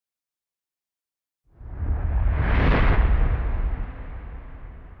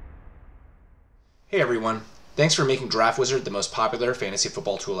Hey everyone, thanks for making Draft Wizard the most popular fantasy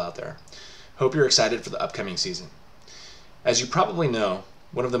football tool out there. Hope you're excited for the upcoming season. As you probably know,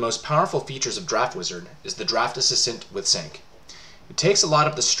 one of the most powerful features of Draft Wizard is the Draft Assistant with Sync. It takes a lot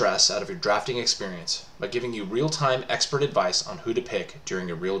of the stress out of your drafting experience by giving you real-time expert advice on who to pick during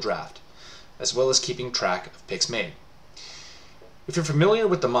a real draft, as well as keeping track of picks made. If you're familiar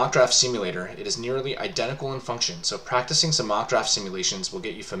with the mock draft simulator, it is nearly identical in function, so practicing some mock draft simulations will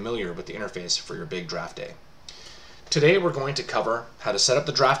get you familiar with the interface for your big draft day. Today we're going to cover how to set up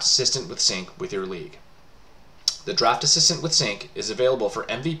the Draft Assistant with Sync with your league. The Draft Assistant with Sync is available for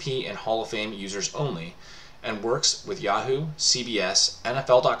MVP and Hall of Fame users only and works with Yahoo, CBS,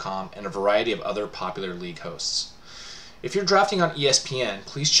 NFL.com, and a variety of other popular league hosts. If you're drafting on ESPN,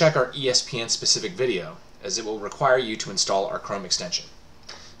 please check our ESPN-specific video, as it will require you to install our Chrome extension.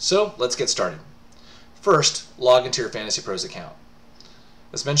 So let's get started. First, log into your Fantasy Pros account.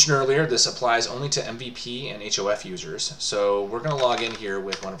 As mentioned earlier, this applies only to MVP and HOF users, so we're going to log in here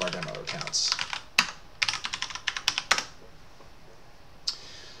with one of our demo accounts.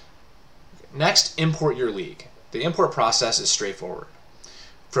 Next, import your league. The import process is straightforward.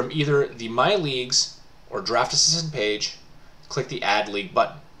 From either the My Leagues or Draft Assistant page, click the Add League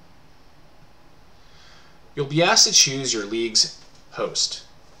button. You'll be asked to choose your league's host.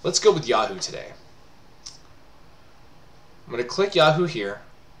 Let's go with Yahoo today. I'm going to click Yahoo here,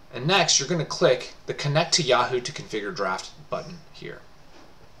 and next you're going to click the Connect to Yahoo to Configure Draft button here.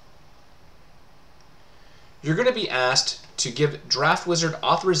 You're going to be asked to give Draft Wizard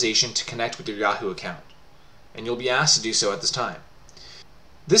authorization to connect with your Yahoo account, and you'll be asked to do so at this time.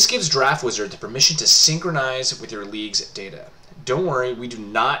 This gives Draft Wizard the permission to synchronize with your league's data. Don't worry, we do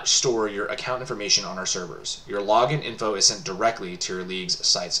not store your account information on our servers. Your login info is sent directly to your league's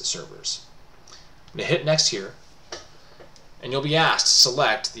site's servers. I'm going to hit Next here, and you'll be asked to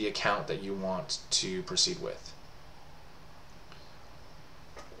select the account that you want to proceed with.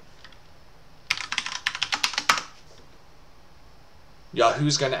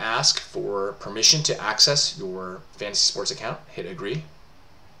 Yahoo's going to ask for permission to access your fantasy sports account. Hit Agree.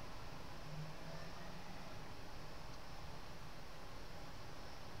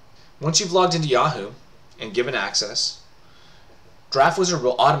 Once you've logged into Yahoo and given access, Draft Wizard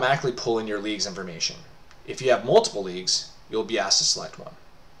will automatically pull in your league's information. If you have multiple leagues, you'll be asked to select one.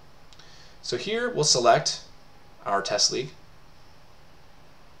 So here we'll select our test league,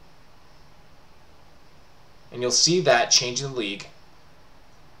 and you'll see that changing the league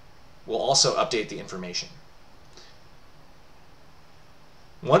will also update the information.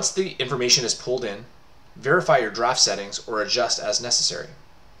 Once the information is pulled in, verify your draft settings or adjust as necessary.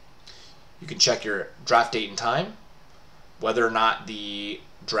 You can check your draft date and time, whether or not the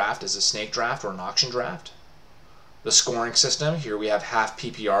draft is a snake draft or an auction draft. The scoring system, here we have half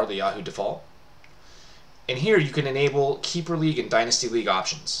PPR, the Yahoo default. And here you can enable Keeper League and Dynasty League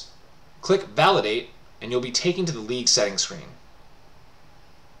options. Click Validate and you'll be taken to the league settings screen.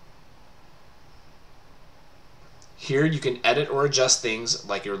 Here you can edit or adjust things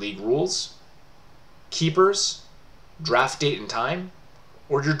like your league rules, keepers, draft date and time,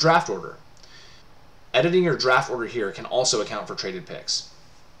 or your draft order. Editing your draft order here can also account for traded picks.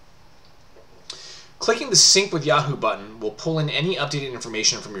 Clicking the Sync with Yahoo button will pull in any updated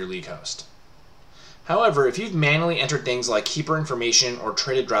information from your league host. However, if you've manually entered things like keeper information or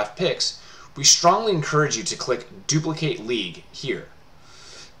traded draft picks, we strongly encourage you to click Duplicate League here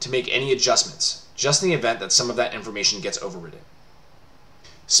to make any adjustments, just in the event that some of that information gets overridden.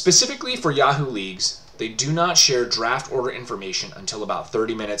 Specifically for Yahoo leagues, they do not share draft order information until about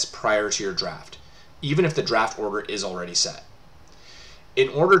 30 minutes prior to your draft, even if the draft order is already set. In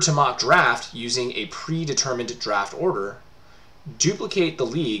order to mock draft using a predetermined draft order, duplicate the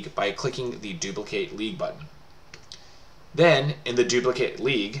league by clicking the Duplicate League button. Then, in the Duplicate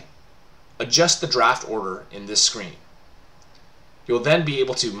League, adjust the draft order in this screen. You'll then be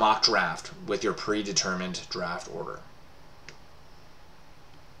able to mock draft with your predetermined draft order.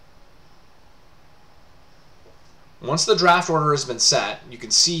 Once the draft order has been set, you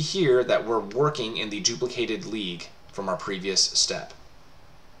can see here that we're working in the duplicated league from our previous step.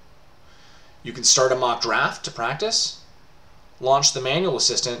 You can start a mock draft to practice, launch the manual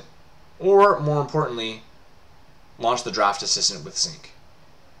assistant, or more importantly, launch the Draft Assistant with Sync.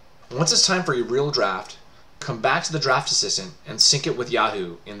 Once it's time for your real draft, come back to the Draft Assistant and sync it with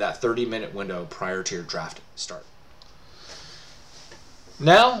Yahoo in that 30-minute window prior to your draft start.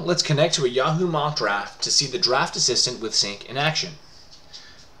 Now let's connect to a Yahoo mock draft to see the Draft Assistant with Sync in action.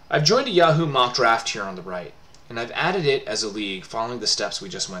 I've joined a Yahoo mock draft here on the right, and I've added it as a league following the steps we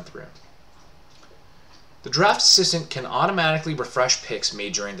just went through. The Draft Assistant can automatically refresh picks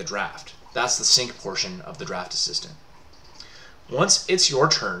made during the draft. That's the sync portion of the draft assistant. Once it's your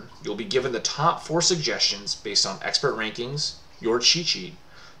turn, you'll be given the top 4 suggestions based on expert rankings, your cheat sheet,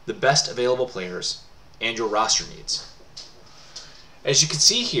 the best available players, and your roster needs. As you can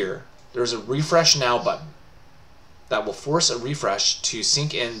see here, there's a refresh now button that will force a refresh to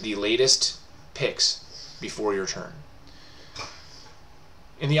sync in the latest picks before your turn.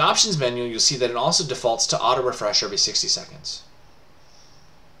 In the options menu, you'll see that it also defaults to auto refresh every 60 seconds.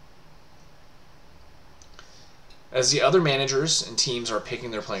 As the other managers and teams are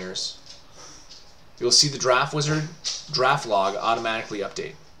picking their players, you'll see the Draft Wizard draft log automatically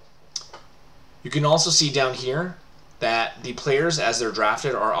update. You can also see down here that the players as they're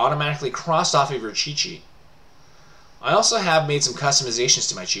drafted are automatically crossed off of your cheat sheet. I also have made some customizations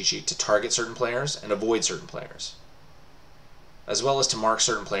to my cheat sheet to target certain players and avoid certain players, as well as to mark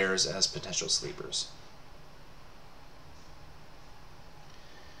certain players as potential sleepers.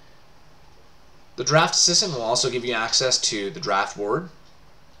 The Draft Assistant will also give you access to the draft board,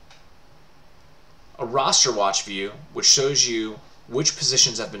 a roster watch view which shows you which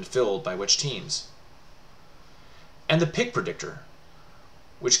positions have been filled by which teams, and the pick predictor,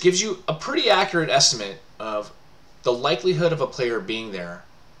 which gives you a pretty accurate estimate of the likelihood of a player being there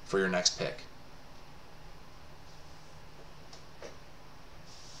for your next pick.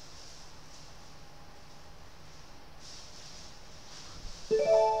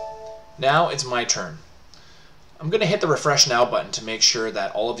 Now it's my turn. I'm going to hit the refresh now button to make sure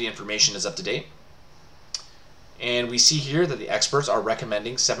that all of the information is up to date. And we see here that the experts are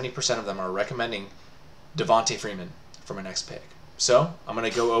recommending, 70% of them are recommending Devontae Freeman for my next pick. So I'm going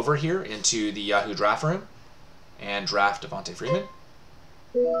to go over here into the Yahoo draft room and draft Devontae Freeman.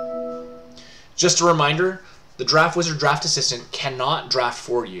 Just a reminder, the Draft Wizard Draft Assistant cannot draft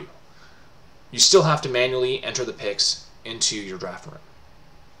for you. You still have to manually enter the picks into your draft room.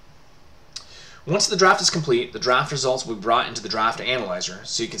 Once the draft is complete, the draft results will be brought into the draft analyzer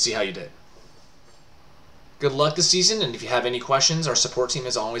so you can see how you did. Good luck this season, and if you have any questions, our support team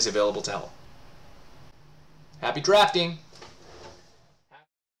is always available to help. Happy drafting!